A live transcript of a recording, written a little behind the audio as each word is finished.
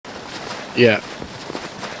Yeah.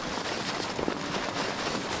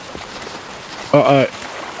 Uh-oh.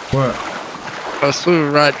 What? I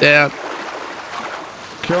swimming right down.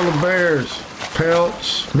 Kill the bears.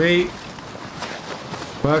 Pelts, meat,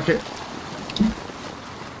 bucket.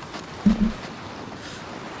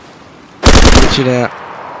 Reaching out.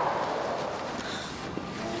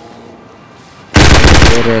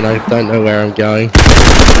 Water and I don't know where I'm going. It's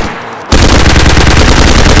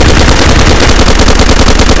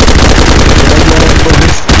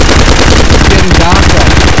getting darker.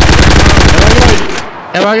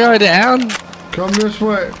 Am I going down? Come this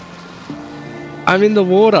way. I'm in the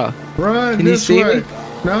water. Run Can you this see way. me?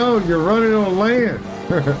 No, you're running on land.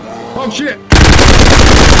 Oh shit!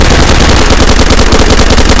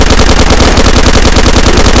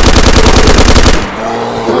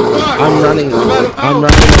 Oh, fuck. I'm running. I'm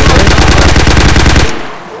running.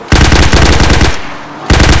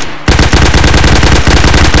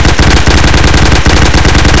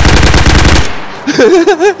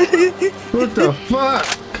 What the fuck?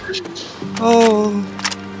 Oh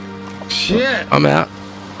Shit! I'm out.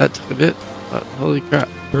 That took a bit. But holy crap.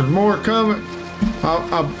 There's more coming.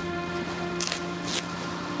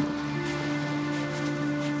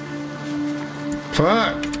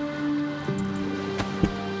 Fuck.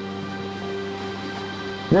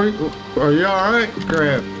 Are you alright,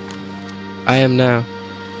 Crab? I am now.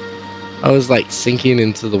 I was like sinking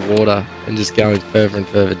into the water and just going further and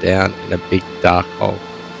further down in a big dark hole.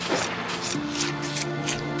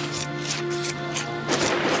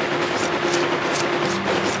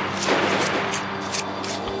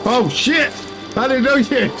 Oh shit! I didn't know you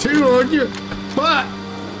had two on you. Fuck!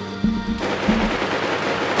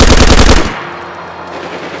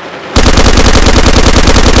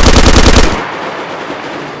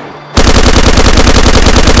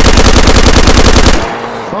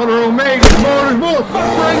 Water on me! There's more! There's more!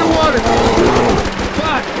 Bring the water!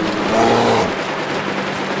 Fuck!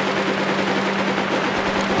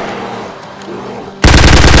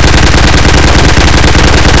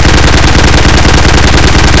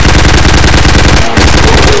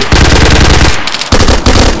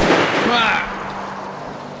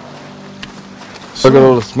 Look at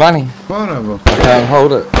all this money. One of them. I can't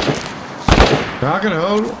hold it. I can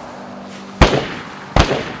hold it.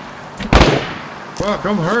 Fuck,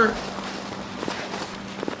 I'm hurt.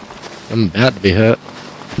 I'm about to be hurt.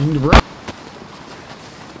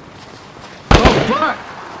 Oh fuck!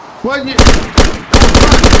 What you?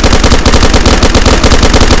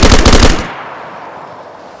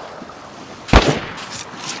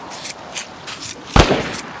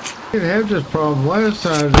 We didn't have this problem last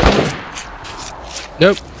time, did we?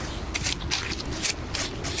 Nope.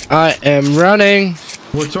 I am running.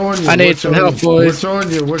 What's on you? I need What's some on help, you? boys. What's on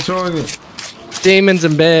you? What's on you? Demons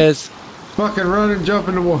and bears. Fucking run and jump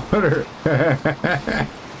in the water.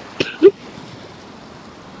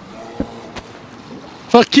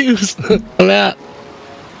 Fuck you. I'm out.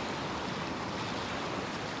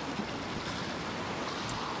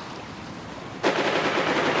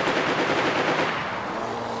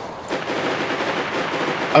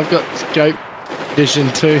 I've got scope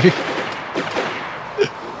vision too.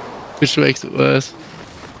 Which makes it worse.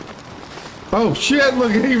 Oh shit,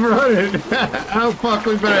 look at him running. Oh fuck,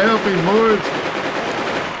 we better help him, boys.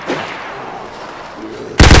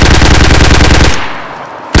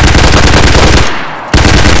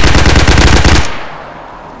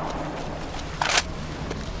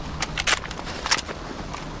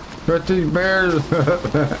 Got these bears.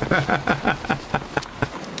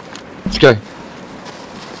 Let's go.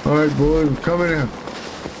 Alright boys, I'm coming in.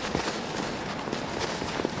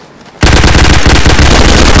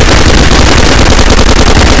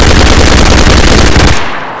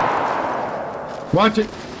 Watch it.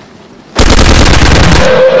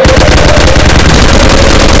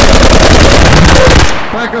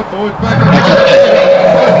 Back up, boys. Back up.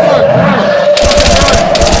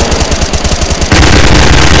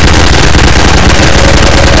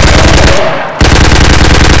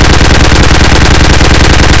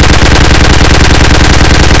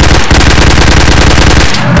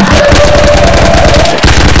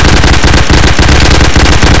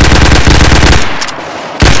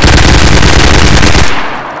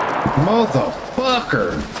 Motherfucker.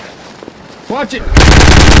 Watch it.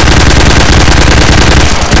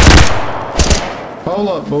 Hold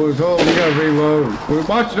up, boys. Hold. We gotta reload. We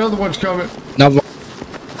watch another one's coming. No.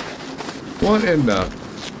 What in the?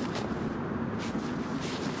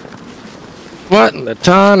 What in the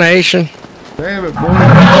tarnation? Damn it, boys.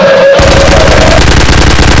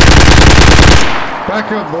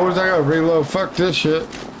 Back up, boys. I gotta reload. Fuck this shit.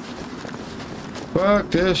 Fuck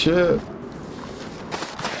this shit.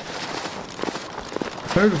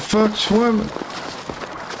 Who the fuck's swimming?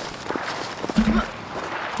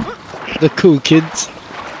 The cool kids.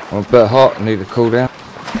 I'm a bit hot, I need to cool down.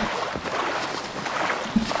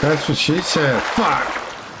 That's what she said. Fuck.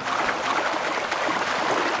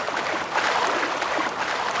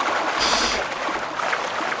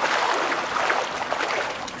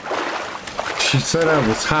 She said I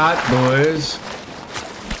was hot, boys.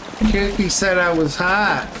 Cookie said I was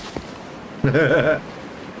hot. The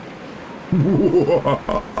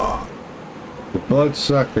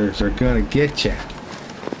bloodsuckers are gonna get you.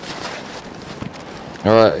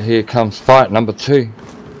 Alright, here comes fight number 2.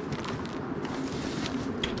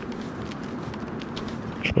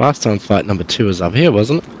 Last time fight number 2 was up here,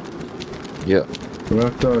 wasn't it? Yep. What I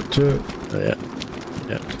thought too. Oh, yeah.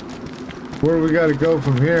 Yeah. Where do we gotta go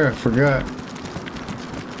from here? I forgot.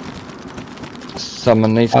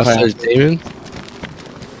 Someone needs Past to those demons.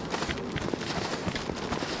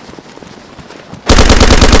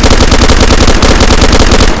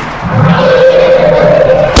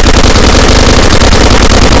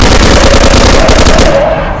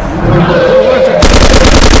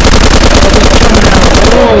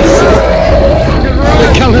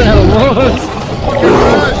 They're coming out of walls.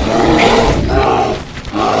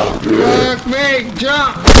 Fuck me,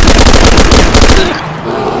 jump!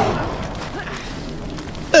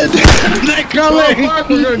 They're coming. Oh, fuck,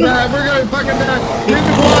 we're gonna die. We're gonna fucking die. Get in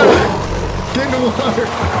the water. Get in the water.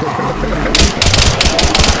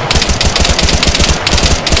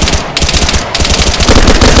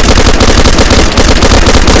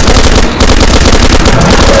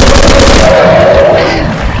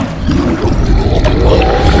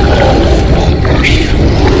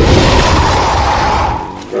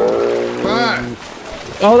 Fuck.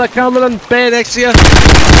 Oh, they're coming on bear next to you.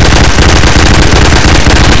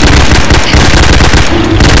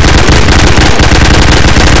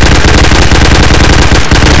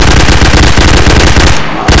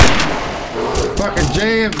 Fucking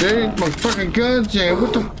jam, dude. My fucking gun jam.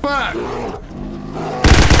 What the fuck?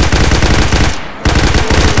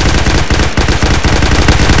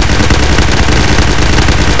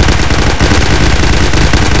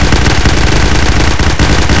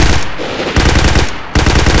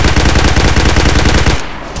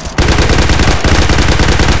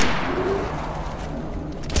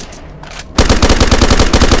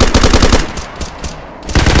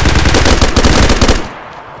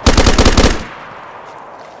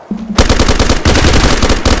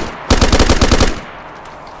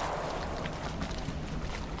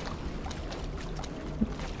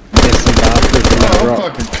 There's some bastards in that Oh, rock.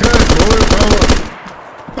 fucking cut, boy.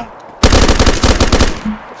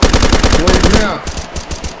 Wait now.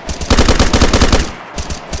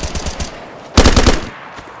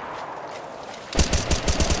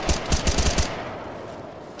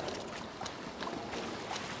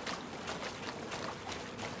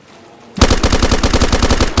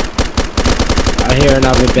 I hear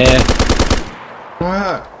another bear.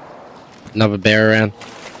 What? Another bear around.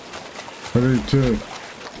 I do too.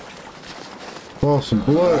 Oh, some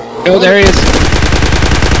blood. Oh, there he is.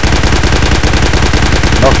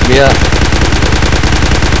 knock me out.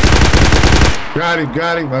 Got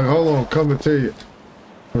him. Like, hold on, I'm coming to you.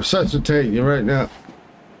 I'm resuscitating you right now.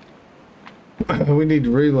 We need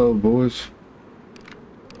to reload, boys.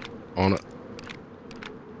 On it.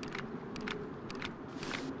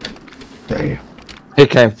 Damn. He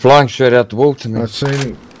came flying straight out the wall to me. I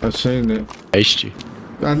seen it. Chased you.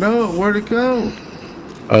 I know it. Where'd it go?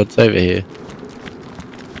 Oh, it's over here.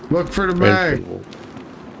 Look for the Right mag. for the wall.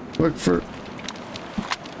 Look for...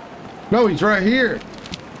 No, he's right here.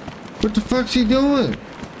 What the fuck's he doing?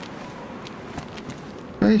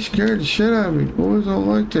 He scared the shit out of me. Boys don't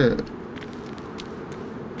like that.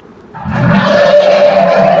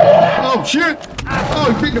 Oh, shit!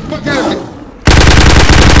 Oh, he beat the fuck out of me.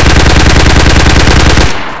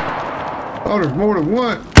 Oh, there's more than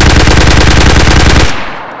one.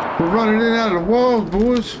 We're running in and out of the walls,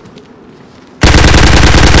 boys.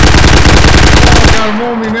 Oh, got him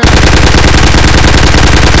on me now.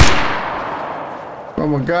 Oh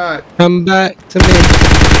my God. Come back to me.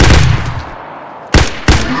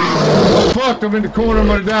 Oh fuck, I'm in the corner, I'm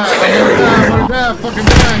gonna die. I'm gonna die, I'm fucking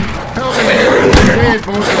dying. Help me. I'm dead,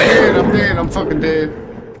 boys. I'm dead. I'm fucking dead.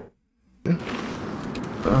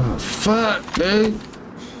 Oh fuck, dude.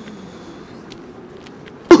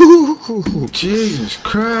 Jesus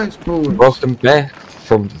Christ, boys. Welcome back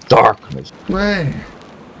from the darkness. Man,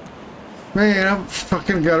 I'm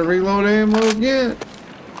fucking gotta reload ammo again.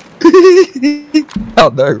 Oh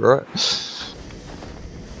no, right?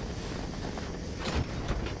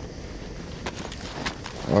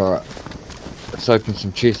 Alright. Let's open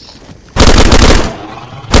some chests.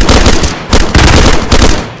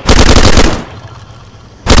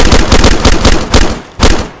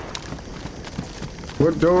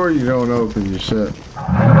 What door you don't open, you said?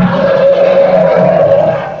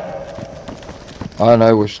 I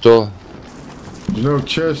know which door. There's no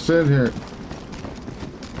chest in here.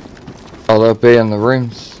 Oh, they'll be in the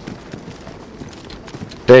rooms.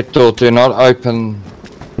 That door, do not open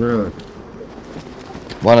Really?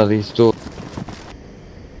 one of these doors.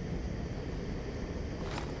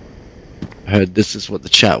 I heard this is what the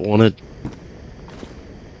chat wanted.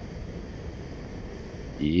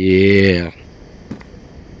 Yeah.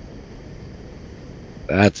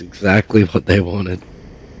 That's exactly what they wanted.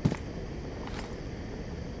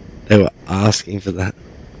 They were asking for that.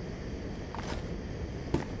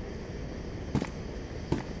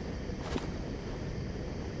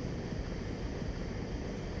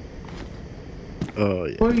 Oh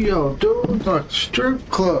yeah. What are y'all doing? It's like a strip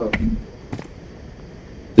club.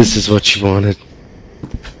 This is what you wanted.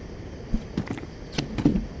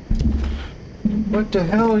 What the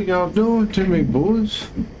hell are y'all doing to me, boys?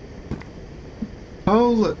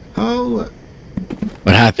 Hold it, hold it.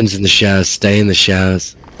 What happens in the showers, stay in the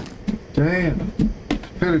showers. Damn.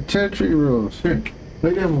 Penitentiary rules. Here,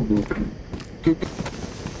 lay down, my boy.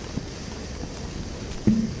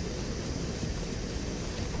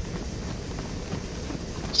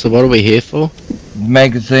 So what are we here for?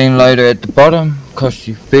 Magazine loader at the bottom costs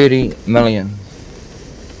you 30 million.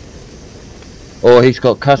 Or he's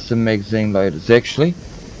got custom magazine loaders actually.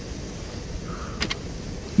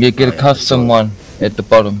 You get a custom one at the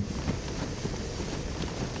bottom.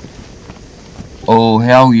 Oh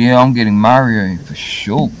hell yeah, I'm getting Mario for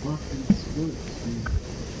sure.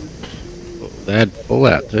 They had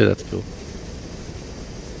Fallout too, that's cool.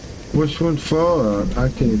 Which one's Fallout? I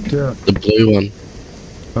can't tell. The blue one.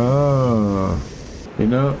 Ah, you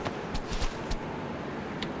know.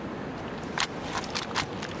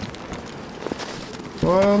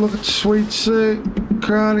 Well, look at the sweet sick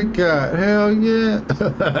chronic guy. Hell yeah.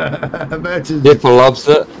 That's his. Dipper loves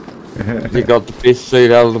it. He got the best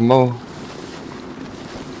suit out of them all.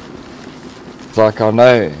 It's like I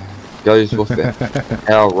know. Goes with it.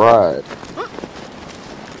 Our ride.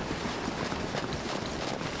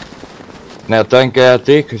 Now don't go out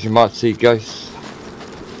there because you might see ghosts.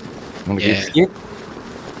 Wanna get scared?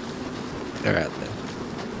 They're out there.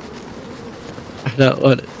 I don't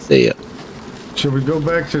want to see it. Should we go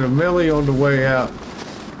back to the millie on the way out?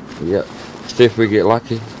 Yep. See if we get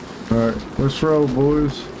lucky. Alright, let's roll,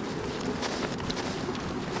 boys.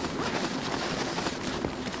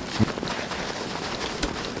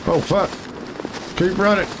 Oh, fuck. Keep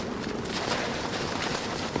running.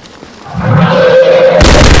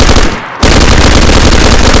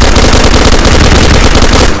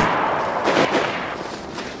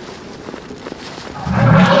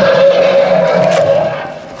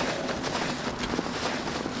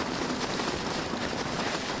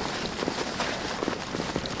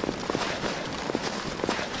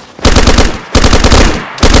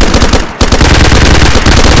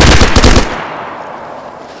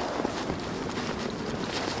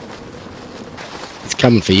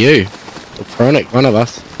 Coming for you. Or Chronic, one of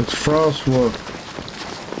us. It's Frostwolf.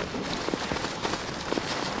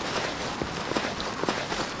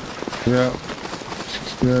 Yeah.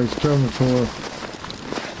 Yeah, he's coming for us.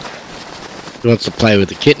 He wants to play with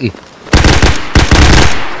the kitten.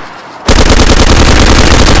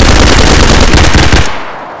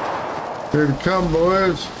 Here to come,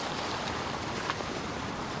 boys.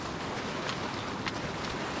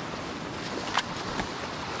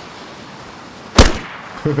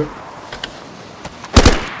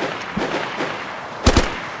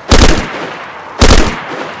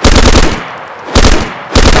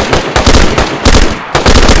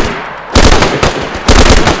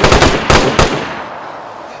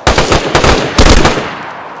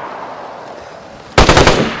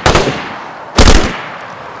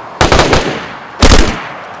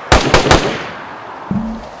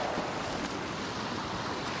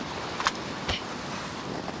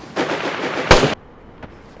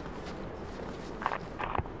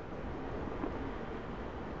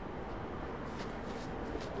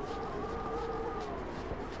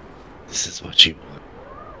 This is what you want.